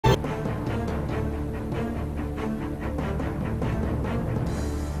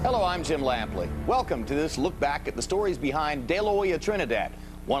Hello, I'm Jim Lampley. Welcome to this look back at the stories behind De La Hoya Trinidad,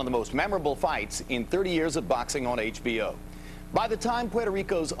 one of the most memorable fights in 30 years of boxing on HBO. By the time Puerto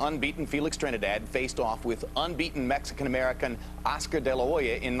Rico's unbeaten Felix Trinidad faced off with unbeaten Mexican-American Oscar De La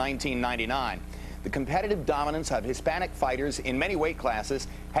Hoya in 1999, the competitive dominance of Hispanic fighters in many weight classes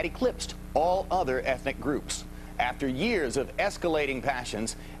had eclipsed all other ethnic groups. After years of escalating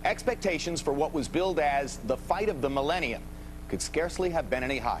passions, expectations for what was billed as the fight of the millennium could scarcely have been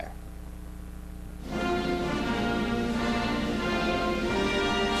any higher.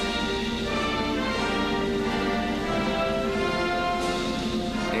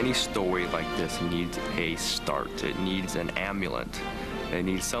 Any story like this needs a start. It needs an amulet. It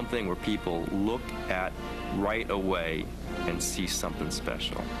needs something where people look at right away and see something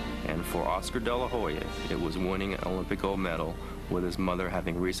special. And for Oscar De La Hoya, it was winning an Olympic gold medal with his mother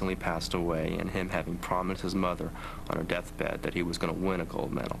having recently passed away and him having promised his mother on her deathbed that he was going to win a gold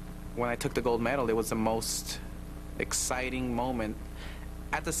medal. When I took the gold medal, it was the most exciting moment.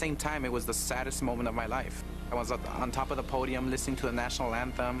 At the same time, it was the saddest moment of my life. I was on top of the podium listening to the national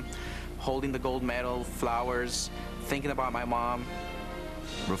anthem, holding the gold medal, flowers, thinking about my mom.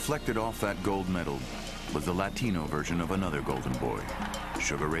 Reflected off that gold medal was the Latino version of another golden boy,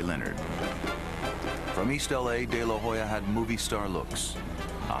 Sugar Ray Leonard. From East LA, De La Hoya had movie star looks,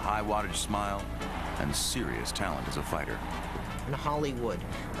 a high wattage smile, and serious talent as a fighter. In Hollywood,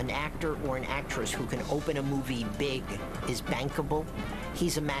 an actor or an actress who can open a movie big is bankable.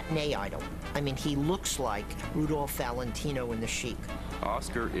 He's a matinee idol. I mean, he looks like Rudolph Valentino in The Sheik.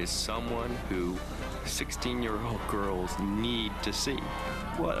 Oscar is someone who 16-year-old girls need to see.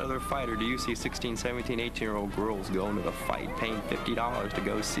 What other fighter do you see 16, 17, 18-year-old girls going to the fight, paying $50 to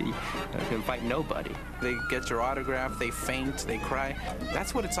go see him fight nobody? They get your autograph, they faint, they cry.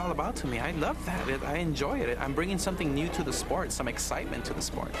 That's what it's all about to me. I love that. I enjoy it. I'm bringing something new to the sport, some excitement to the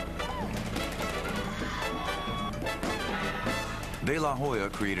sport. De La Hoya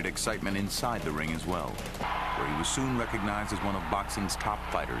created excitement inside the ring as well, where he was soon recognized as one of boxing's top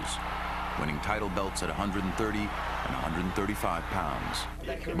fighters, winning title belts at 130 and 135 pounds.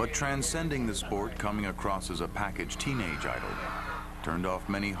 But transcending the sport, coming across as a packaged teenage idol, turned off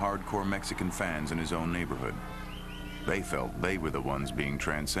many hardcore Mexican fans in his own neighborhood. They felt they were the ones being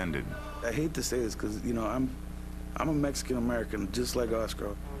transcended. I hate to say this because, you know, I'm a Mexican-American just like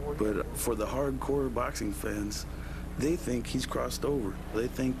Oscar, but for the hardcore boxing fans, they think he's crossed over. They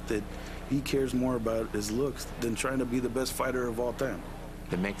think that he cares more about his looks than trying to be the best fighter of all time.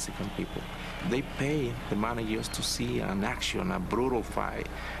 The Mexican people, they pay the money just to see an action, a brutal fight,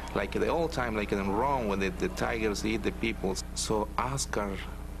 like the old time, like in Rome, when the tigers eat the people. So Oscar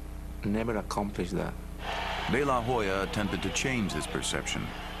never accomplished that. De La Hoya attempted to change this perception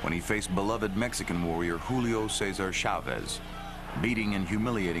when he faced beloved Mexican warrior Julio Cesar Chavez. Beating and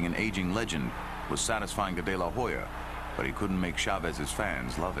humiliating an aging legend was satisfying to De La Hoya, but he couldn't make Chavez's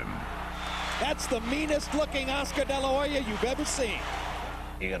fans love him. That's the meanest looking Oscar De La Hoya you've ever seen.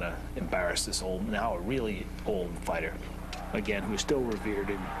 You're gonna embarrass this old, now a really old fighter, again, who's still revered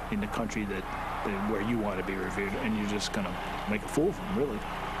in the country where you want to be revered, and you're just gonna make a fool of him, really.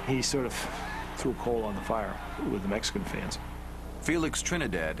 He sort of threw coal on the fire with the Mexican fans. Felix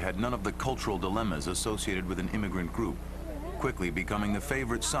Trinidad had none of the cultural dilemmas associated with an immigrant group, quickly becoming the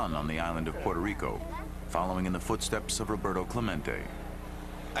favorite son on the island of Puerto Rico, following in the footsteps of Roberto Clemente.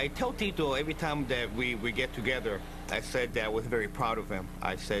 I tell Tito every time that we get together, I said that I was very proud of him.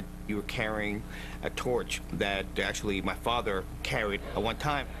 I said you were carrying a torch that actually my father carried at one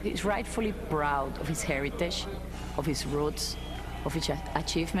time. He's rightfully proud of his heritage, of his roots, of his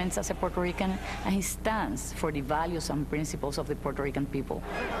achievements as a Puerto Rican, and he stands for the values and principles of the Puerto Rican people.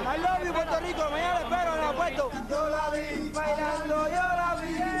 I love you, Puerto Rico.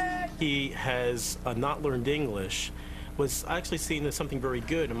 He has not learned English, was actually seen as something very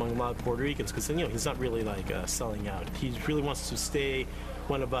good among a lot of Puerto Ricans, because, you know, he's not really like selling out. He really wants to stay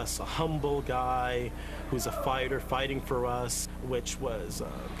one of us, a humble guy who's a fighter, fighting for us, which was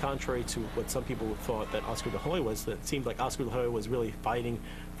contrary to what some people thought that Oscar De La Hoya was. It seemed like Oscar De La Hoya was really fighting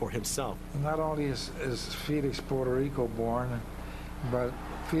for himself. Not only is Felix Puerto Rico born, but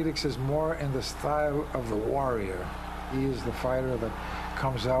Felix is more in the style of the warrior. He is the fighter that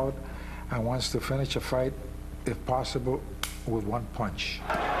comes out and wants to finish a fight, if possible, with one punch.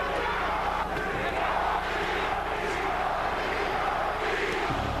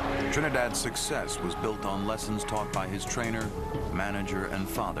 Trinidad's success was built on lessons taught by his trainer, manager, and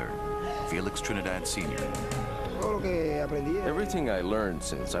father, Felix Trinidad Sr. Everything I learned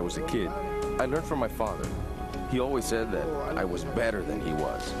since I was a kid, I learned from my father. He always said that I was better than he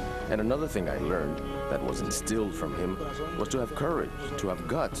was. And another thing I learned that was instilled from him was to have courage, to have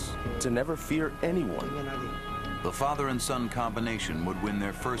guts, to never fear anyone. The father and son combination would win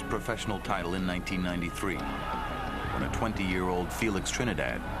their first professional title in 1993, when a 20-year-old Felix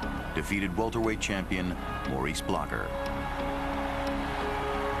Trinidad defeated welterweight champion Maurice Blocker.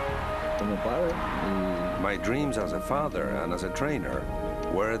 My dreams as a father and as a trainer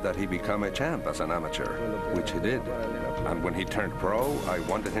were that he become a champ as an amateur, which he did. And when he turned pro, I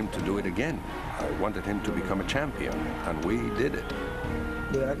wanted him to do it again. I wanted him to become a champion, and we did it.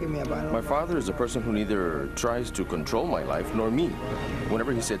 My father is a person who neither tries to control my life nor me.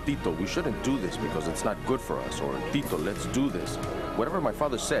 Whenever he said, Tito, we shouldn't do this because it's not good for us, or Tito, let's do this, whatever my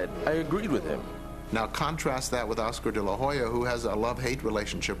father said, I agreed with him. Now contrast that with Oscar de la Hoya, who has a love-hate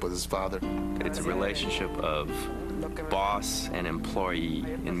relationship with his father. It's a relationship of boss and employee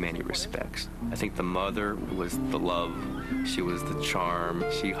in many respects. I think the mother was the love, she was the charm,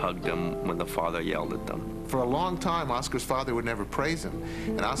 she hugged him when the father yelled at them. For a long time, Oscar's father would never praise him.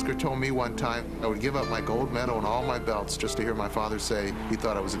 And Oscar told me one time, I would give up my gold medal and all my belts just to hear my father say he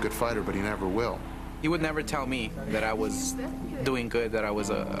thought I was a good fighter, but he never will. He would never tell me that I was doing good, that I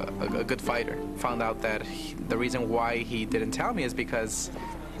was a good fighter. Found out that the reason why he didn't tell me is because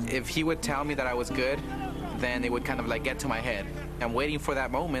if he would tell me that I was good, then it would kind of like get to my head. I'm waiting for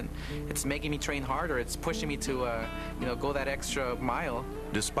that moment. It's making me train harder. It's pushing me to, go that extra mile.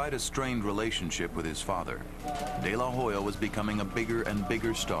 Despite a strained relationship with his father, De La Hoya was becoming a bigger and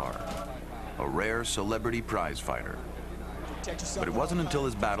bigger star, a rare celebrity prize fighter. But it wasn't until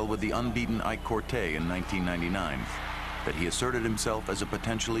his battle with the unbeaten Ike Corte in 1999 that he asserted himself as a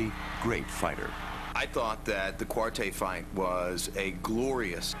potentially great fighter. I thought that the Corte fight was a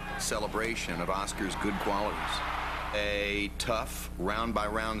glorious celebration of Oscar's good qualities. A tough,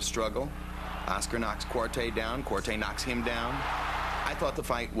 round-by-round struggle. Oscar knocks Corte down, Corte knocks him down. I thought the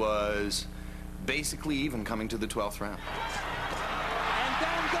fight was basically even coming to the 12th round. And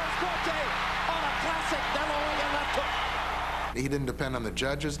down goes Corte on a classic De La Hoya left hook. He didn't depend on the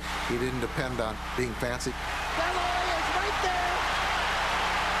judges. He didn't depend on being fancy. De La Hoya's right there.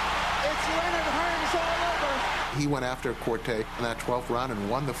 It's Leonard Hearns all over. He went after Corte in that 12th round and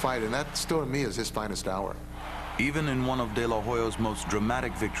won the fight, and that still to me is his finest hour. Even in one of De La Hoya's most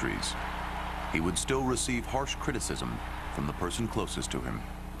dramatic victories, he would still receive harsh criticism from the person closest to him.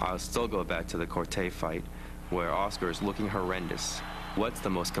 I'll still go back to the Corte fight, where Oscar is looking horrendous. What's the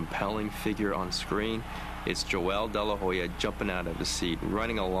most compelling figure on screen? It's Joel De La Hoya jumping out of his seat,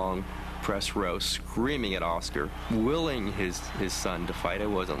 running along press row, screaming at Oscar, willing his son to fight. It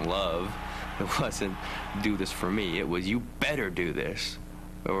wasn't love. It wasn't do this for me. It was you better do this,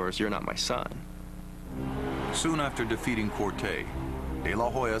 or else you're not my son. Soon after defeating Corte, De La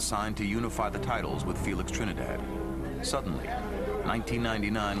Hoya signed to unify the titles with Felix Trinidad. Suddenly,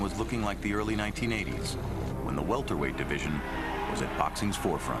 1999 was looking like the early 1980s, when the welterweight division was at boxing's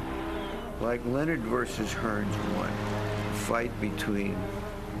forefront. Like Leonard versus Hearns won, a fight between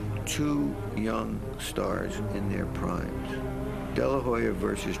two young stars in their primes. De La Hoya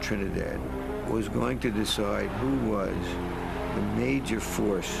versus Trinidad was going to decide who was the major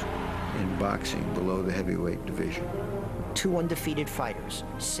force in boxing below the heavyweight division. Two undefeated fighters,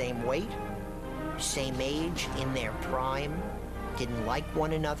 same weight, same age, in their prime, didn't like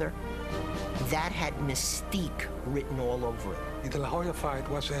one another. That had mystique written all over it. The De La Hoya fight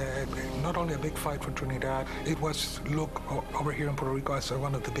was not only a big fight for Trinidad, it was looked over here in Puerto Rico as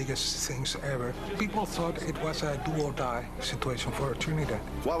one of the biggest things ever. People thought it was a do-or-die situation for Trinidad.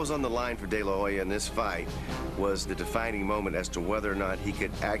 What was on the line for De La Hoya in this fight was the defining moment as to whether or not he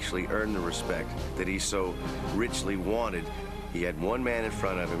could actually earn the respect that he so richly wanted. He had one man in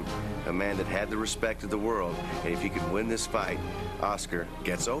front of him, a man that had the respect of the world, and if he could win this fight, Oscar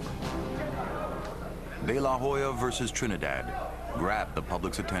gets over. De La Hoya versus Trinidad grabbed the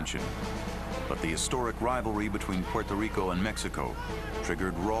public's attention, but the historic rivalry between Puerto Rico and Mexico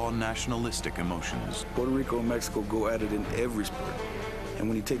triggered raw nationalistic emotions. Puerto Rico and Mexico go at it in every sport. And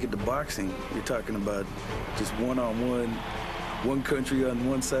when you take it to boxing, you're talking about just one-on-one, one country on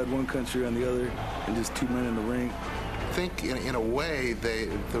one side, one country on the other, and just two men in the ring. I think in a way,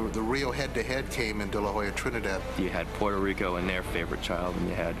 the real head-to-head came in De La Hoya Trinidad. You had Puerto Rico and their favorite child, and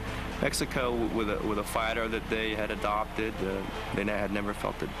you had Mexico with a fighter that they had adopted. They had never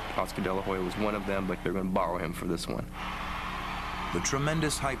felt that Oscar De La Hoya was one of them, but they're going to borrow him for this one. The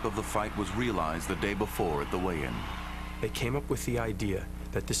tremendous hype of the fight was realized the day before at the weigh-in. They came up with the idea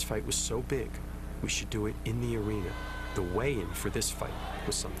that this fight was so big, we should do it in the arena. The weigh-in for this fight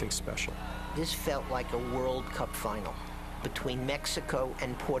was something special. This felt like a World Cup final between Mexico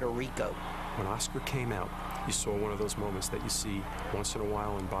and Puerto Rico. When Oscar came out, You saw one of those moments that you see once in a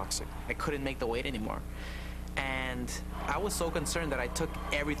while in boxing. I couldn't make the weight anymore. And I was so concerned that I took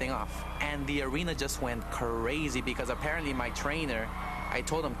everything off. And the arena just went crazy because apparently my trainer, I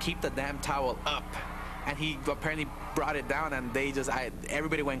told him, keep the damn towel up. And he apparently brought it down, and they just,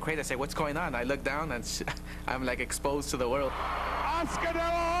 everybody went crazy. I said, what's going on? I look down, and I'm like exposed to the world. Oscar De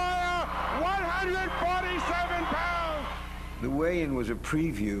La Hoya, 147 pounds. The weigh-in was a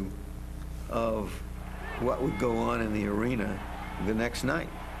preview of what would go on in the arena the next night.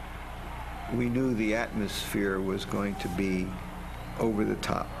 We knew the atmosphere was going to be over the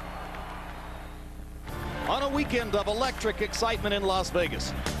top. On a weekend of electric excitement in Las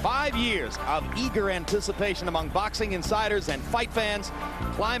Vegas, 5 years of eager anticipation among boxing insiders and fight fans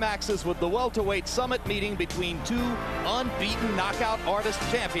climaxes with the welterweight summit meeting between two unbeaten knockout artist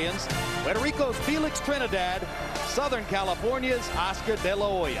champions, Puerto Rico's Felix Trinidad, Southern California's Oscar De La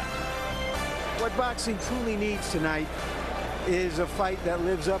Hoya. What boxing truly needs tonight is a fight that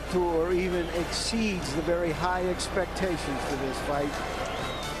lives up to or even exceeds the very high expectations for this fight.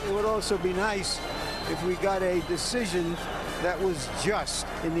 It would also be nice if we got a decision that was just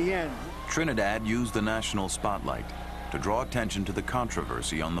in the end. Trinidad used the national spotlight to draw attention to the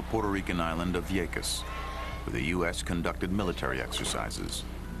controversy on the Puerto Rican island of Vieques, where the U.S. conducted military exercises.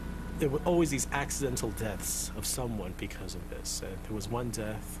 There were always these accidental deaths of someone because of this. There was one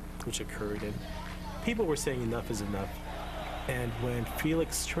death which occurred, and people were saying enough is enough. And when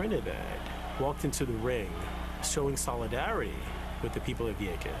Felix Trinidad walked into the ring showing solidarity with the people of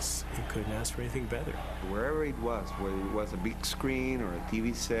Vieques, he couldn't ask for anything better. Wherever it was, whether it was a big screen or a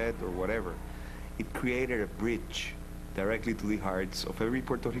TV set or whatever, it created a bridge directly to the hearts of every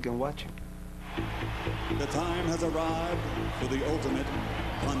Puerto Rican watching. The time has arrived for the ultimate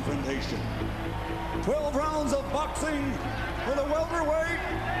confrontation. 12 rounds of boxing for the welterweight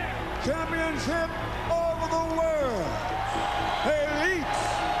championship of the world. Felix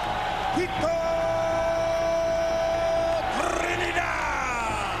Tito Trinidad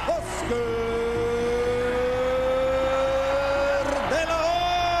Oscar De La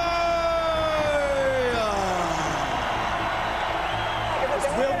Hoya. This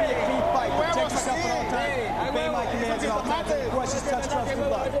will be a clean fight. Protect yourself at all times. Obey my commands at all times. Of course, just touch gloves for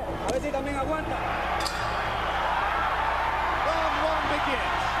blood. Round one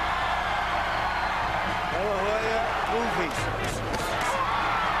begins. De La Hoya moving.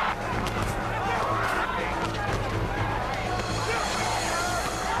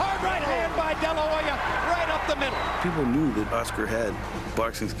 Hard right hand by De La Hoya, right up the middle. People knew that Oscar had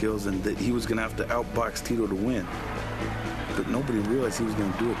boxing skills and that he was going to have to outbox Tito to win. But nobody realized he was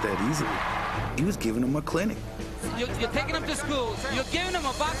going to do it that easily. He was giving him a clinic. You're taking him to school. You're giving him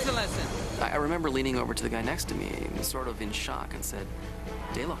a boxing lesson. I remember leaning over to the guy next to me, sort of in shock, and said,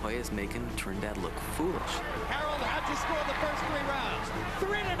 De La Hoya is making Trinidad look foolish. Harold, how'd you score the first 3 rounds?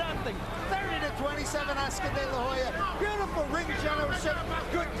 3-0. 30-27, Oscar De La Hoya. Beautiful ring generalship,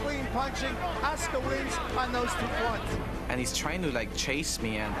 good clean punching. Oscar wins on those 2 points. And he's trying to like chase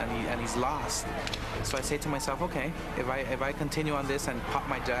me, and he's lost. So I say to myself, okay, if I continue on this and pop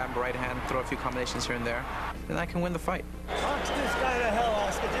my jab, right hand, throw a few combinations here and there, then I can win the fight. Box this guy to hell,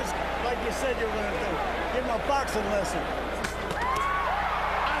 Oscar, just like you said you were going to do. Give him a boxing lesson.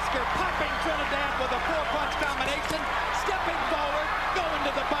 Oscar popping Trinidad with a 4-punch combination, stepping forward, going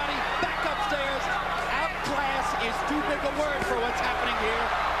to the body, back upstairs. Outclass is too big a word for what's happening here,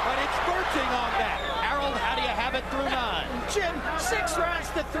 but it's verging on that. Harold, how do you have it through 9? Jim, 6 rounds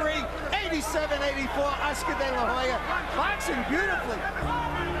to 3, 87-84, Oscar De La Hoya. Boxing beautifully.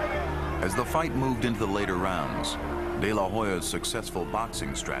 As the fight moved into the later rounds, De La Hoya's successful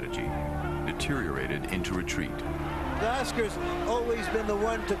boxing strategy deteriorated into retreat. Oscar's always been the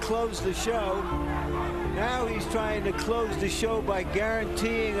one to close the show. Now he's trying to close the show by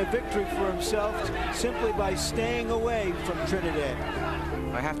guaranteeing a victory for himself simply by staying away from Trinidad.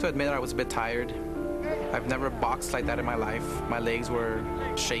 I have to admit I was a bit tired. I've never boxed like that in my life. My legs were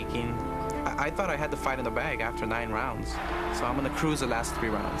shaking. I thought I had the fight in the bag after 9 rounds. So I'm going to cruise the last 3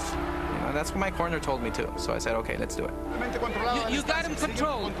 rounds. You know, that's what my corner told me too. So I said, okay, let's do it. You got him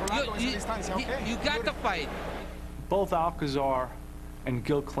controlled. You got the fight. Both Alcazar and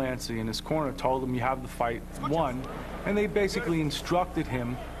Gil Clancy in his corner told him you have the fight won, and they basically instructed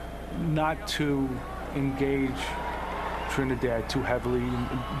him not to engage Trinidad too heavily,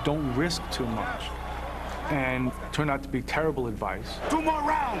 don't risk too much. And turned out to be terrible advice. 2 more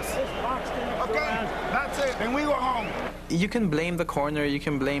rounds. Okay, that's it, and we go home. You can blame the corner, you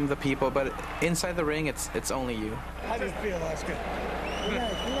can blame the people, but inside the ring, it's only you. How do you feel, Oscar?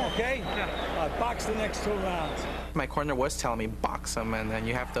 Okay? Box the next 2 rounds. My corner was telling me box him, and then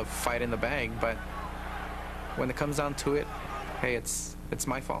you have to fight in the bag, but When it comes down to it, hey, it's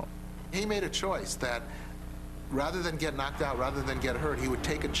my fault. He made a choice that rather than get knocked out, rather than get hurt, he would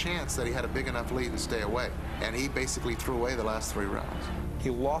take a chance that he had a big enough lead and stay away. And he basically threw away the last 3 rounds. He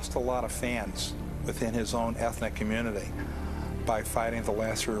lost a lot of fans within his own ethnic community by fighting the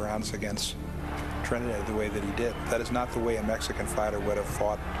last 3 rounds against Trinidad the way that he did. That is not the way a Mexican fighter would have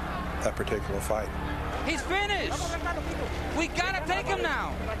fought that particular fight. He's finished. We gotta take him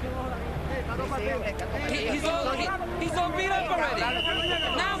now. He's all beat up already.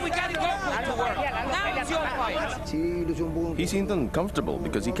 Now we gotta go to work. Now it's your fight. He seemed uncomfortable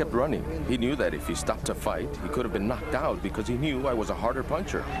because he kept running. He knew that if he stopped to fight, he could have been knocked out because he knew I was a harder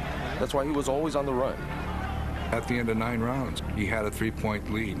puncher. That's why he was always on the run. At the end of 9 rounds, he had a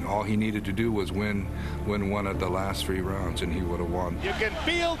 3-point lead. All he needed to do was win one of the last 3 rounds, and he would have won. You can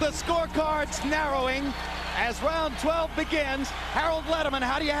feel the scorecards narrowing as round 12 begins. Harold Letterman,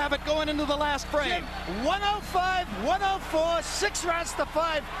 how do you have it going into the last frame? Jim, 105, 104, 6 rounds to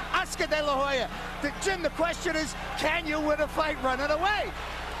 5, Oscar De La Hoya. Jim, the question is, can you win a fight running away?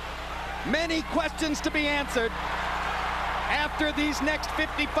 Many questions to be answered after these next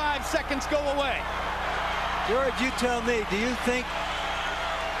 55 seconds go away. George, you tell me, do you think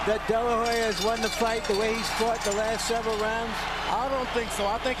that De La Hoya has won the fight the way he's fought the last several rounds? I don't think so.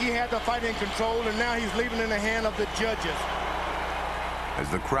 I think he had the fight in control, and now he's leaving it in the hand of the judges. As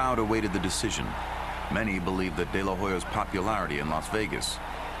the crowd awaited the decision, many believed that De La Hoya's popularity in Las Vegas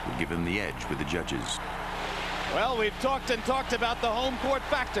would give him the edge with the judges. Well, we've talked and talked about the home court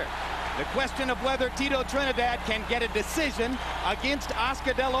factor. The question of whether Tito Trinidad can get a decision against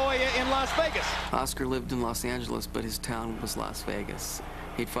Oscar De La Hoya in Las Vegas. Oscar lived in Los Angeles, but his town was Las Vegas.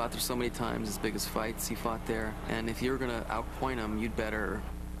 He'd fought there so many times, his biggest fights he fought there. And if you were going to outpoint him, you'd better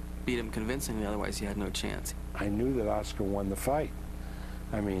beat him convincingly, otherwise you had no chance. I knew that Oscar won the fight.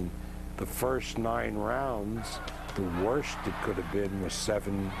 I mean, the first 9 rounds, the worst it could have been was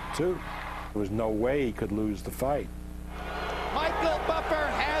 7-2. There was no way he could lose the fight. Michael Buffer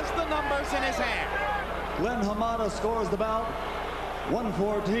has the numbers in his hand. Glenn Hamada scores the bout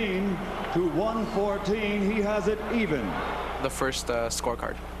 114 to 114. He has it even. The first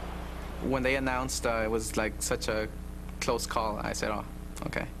scorecard. When they announced it was like such a close call, I said, oh,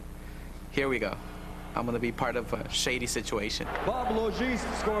 okay, here we go. I'm going to be part of a shady situation. Bob Logis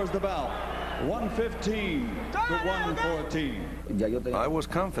scores the bout 115 to 114. I was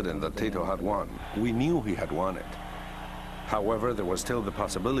confident that Tito had won. We knew he had won it. However, there was still the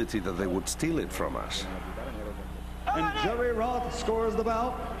possibility that they would steal it from us. And Jerry Roth scores the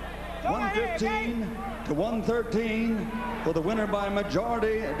bout 115 to 113 for the winner by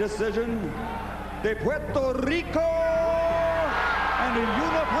majority decision, de Puerto Rico and the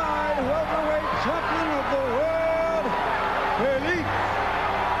unified welterweight champion of the world, Felix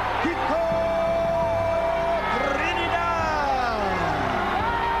Tito Trinidad.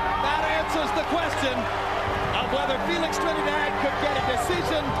 That answers the question of whether Felix Trinidad could get a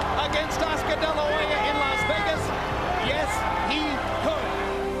decision against Oscar De La Hoya in Las Vegas. Yes, he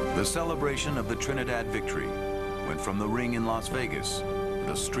could. The celebration of the Trinidad victory went from the ring in Las Vegas to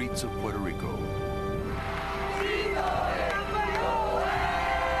the streets of Puerto Rico.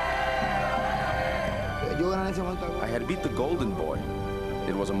 I had beat the Golden Boy.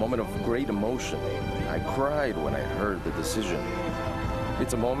 It was a moment of great emotion. I cried when I heard the decision.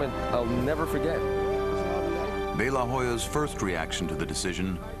 It's a moment I'll never forget. De La Hoya's first reaction to the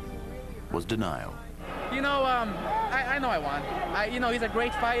decision was denial. You know, I know I won. You know, he's a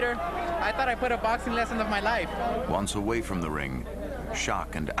great fighter. I thought I put a boxing lesson of my life. Once away from the ring,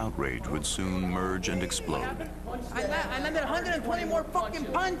 shock and outrage would soon merge and explode. I landed 120 more fucking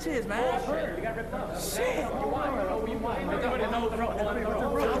punches, man. Shit.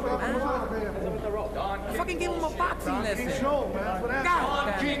 I fucking gave him a boxing lesson.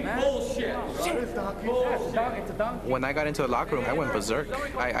 God damn, man. Bullshit. When I got into the locker room, I went berserk.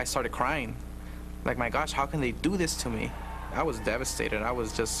 I started crying. Like, my gosh, how can they do this to me? I was devastated. I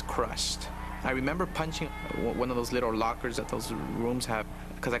was just crushed. I remember punching one of those little lockers that those rooms have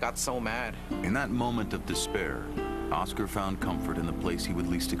because I got so mad. In that moment of despair, Oscar found comfort in the place he would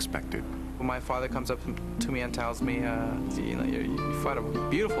least expect it. When my father comes up to me and tells me, you know, you fought a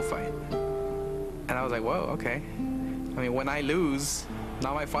beautiful fight. And I was like, whoa, okay. I mean, when I lose,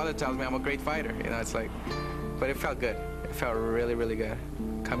 now my father tells me I'm a great fighter. You know, it's like, but it felt good. It felt really, really good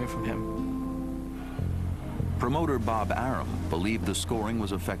coming from him. Promoter Bob Arum believed the scoring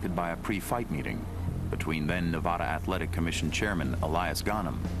was affected by a pre-fight meeting between then Nevada Athletic Commission Chairman Elias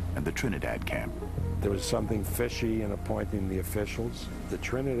Ghanem and the Trinidad camp. There was something fishy in appointing the officials. The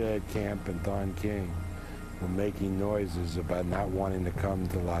Trinidad camp and Don King were making noises about not wanting to come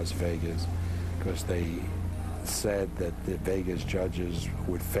to Las Vegas because they said that the Vegas judges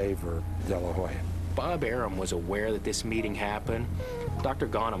would favor De La Hoya. Bob Arum was aware that this meeting happened. Dr.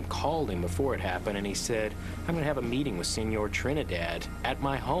 Ghanem called him before it happened, and he said, I'm going to have a meeting with Senor Trinidad at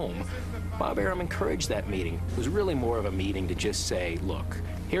my home. Bob Arum encouraged that meeting. It was really more of a meeting to just say, look,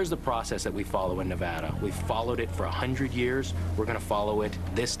 here's the process that we follow in Nevada. We've followed it for 100 years. We're going to follow it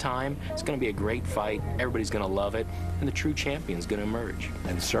this time. It's going to be a great fight. Everybody's going to love it, and the true champion's going to emerge.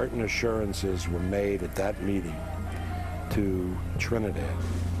 And certain assurances were made at that meeting to Trinidad.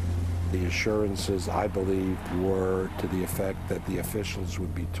 The assurances, I believe, were to the effect that the officials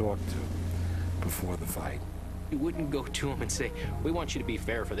would be talked to before the fight. You wouldn't go to him and say, we want you to be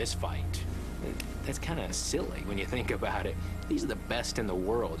fair for this fight. That's kind of silly when you think about it. These are the best in the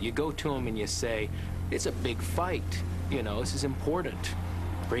world. You go to him and you say, it's a big fight. You know, this is important.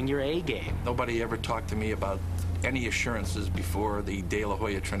 Bring your A game. Nobody ever talked to me about any assurances before the De La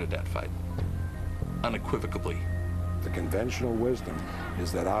Hoya Trinidad fight. Unequivocally. The conventional wisdom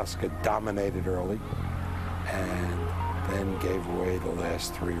is that Oscar dominated early and then gave away the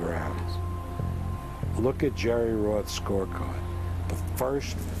last 3 rounds. Look at Jerry Roth's scorecard. The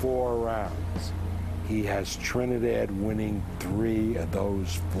first 4 rounds, he has Trinidad winning 3 of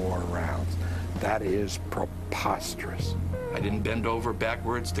those 4 rounds. That is preposterous. I didn't bend over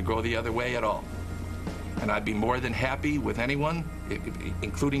backwards to go the other way at all. And I'd be more than happy with anyone,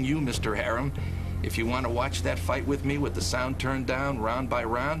 including you, Mr. Arum, if you want to watch that fight with me with the sound turned down round by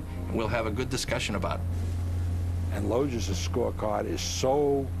round, and we'll have a good discussion about it. And Logis' scorecard is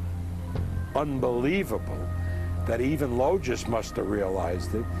so unbelievable that even Logis must have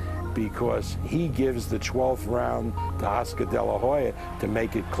realized it, because he gives the 12th round to Oscar De La Hoya to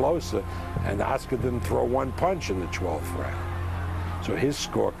make it closer, and Oscar didn't throw 1 punch in the 12th round. So his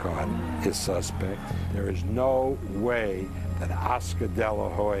scorecard is suspect. There is no way that Oscar De La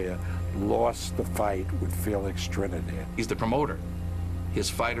Hoya lost the fight with Felix Trinidad. He's the promoter. His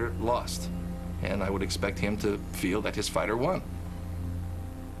fighter lost, and I would expect him to feel that his fighter won.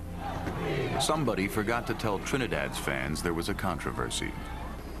 Somebody forgot to tell Trinidad's fans there was a controversy.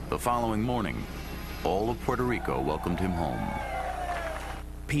 The following morning, all of Puerto Rico welcomed him home.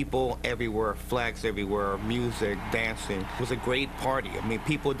 People everywhere, flags everywhere, music, dancing. It was a great party. I mean,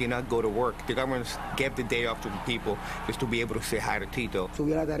 people did not go to work. The government gave the day off to the people just to be able to say hi to Tito.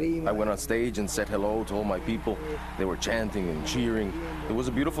 I went on stage and said hello to all my people. They were chanting and cheering. It was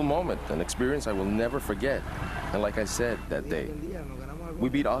a beautiful moment, an experience I will never forget. And like I said that day, we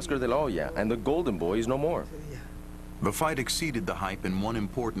beat Oscar De La Hoya, and the Golden Boy is no more. The fight exceeded the hype in one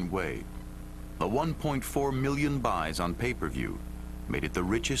important way. The 1.4 million buys on pay-per-view made it the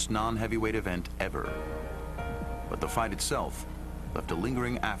richest non-heavyweight event ever. But the fight itself left a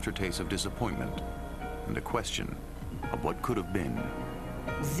lingering aftertaste of disappointment and a question of what could have been.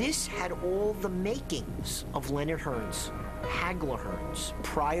 This had all the makings of Leonard Hearns, Hagler Hearns,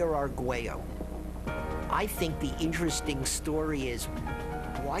 Pryor Arguello. I think the interesting story is,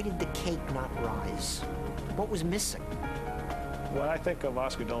 why did the cake not rise? What was missing? When I think of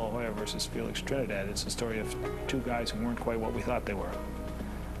Oscar De La Hoya versus Felix Trinidad, it's a story of 2 guys who weren't quite what we thought they were.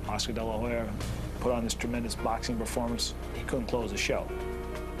 Oscar De La Hoya put on this tremendous boxing performance. He couldn't close the show.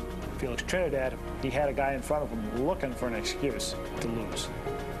 Felix Trinidad, he had a guy in front of him looking for an excuse to lose.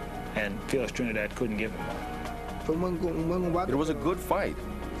 And Felix Trinidad couldn't give him one. It was a good fight,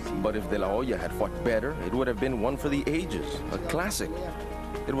 but if De La Hoya had fought better, it would have been one for the ages, a classic.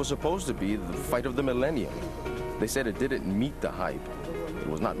 It was supposed to be the fight of the millennium. They said it didn't meet the hype. It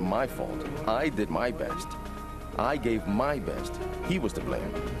was not my fault. I did my best. I gave my best. He was to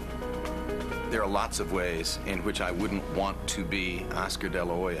blame. There are lots of ways in which I wouldn't want to be Oscar De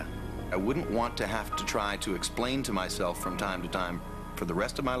La Hoya. I wouldn't want to have to try to explain to myself from time to time for the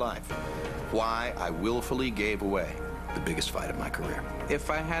rest of my life why I willfully gave away the biggest fight of my career. If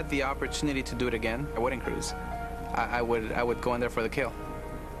I had the opportunity to do it again, I wouldn't cruise. I would go in there for the kill.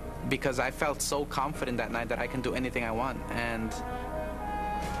 Because I felt so confident that night that I can do anything I want. And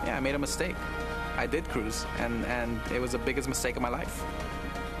yeah, I made a mistake. I did cruise, and it was the biggest mistake of my life.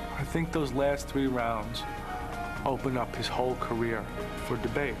 I think those last 3 rounds opened up his whole career for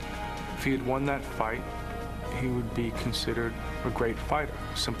debate. If he had won that fight, he would be considered a great fighter.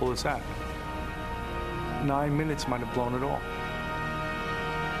 Simple as that. 9 minutes might have blown it all.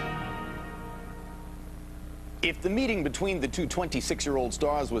 If the meeting between the 2 26-year-old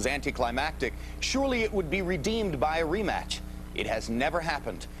stars was anticlimactic, surely it would be redeemed by a rematch. It has never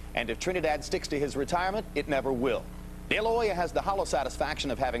happened, and if Trinidad sticks to his retirement, it never will. De La Hoya has the hollow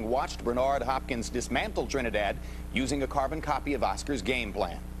satisfaction of having watched Bernard Hopkins dismantle Trinidad using a carbon copy of Oscar's game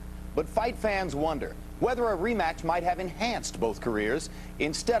plan. But fight fans wonder whether a rematch might have enhanced both careers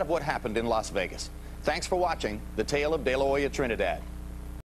instead of what happened in Las Vegas. Thanks for watching The Tale of De La Hoya Trinidad.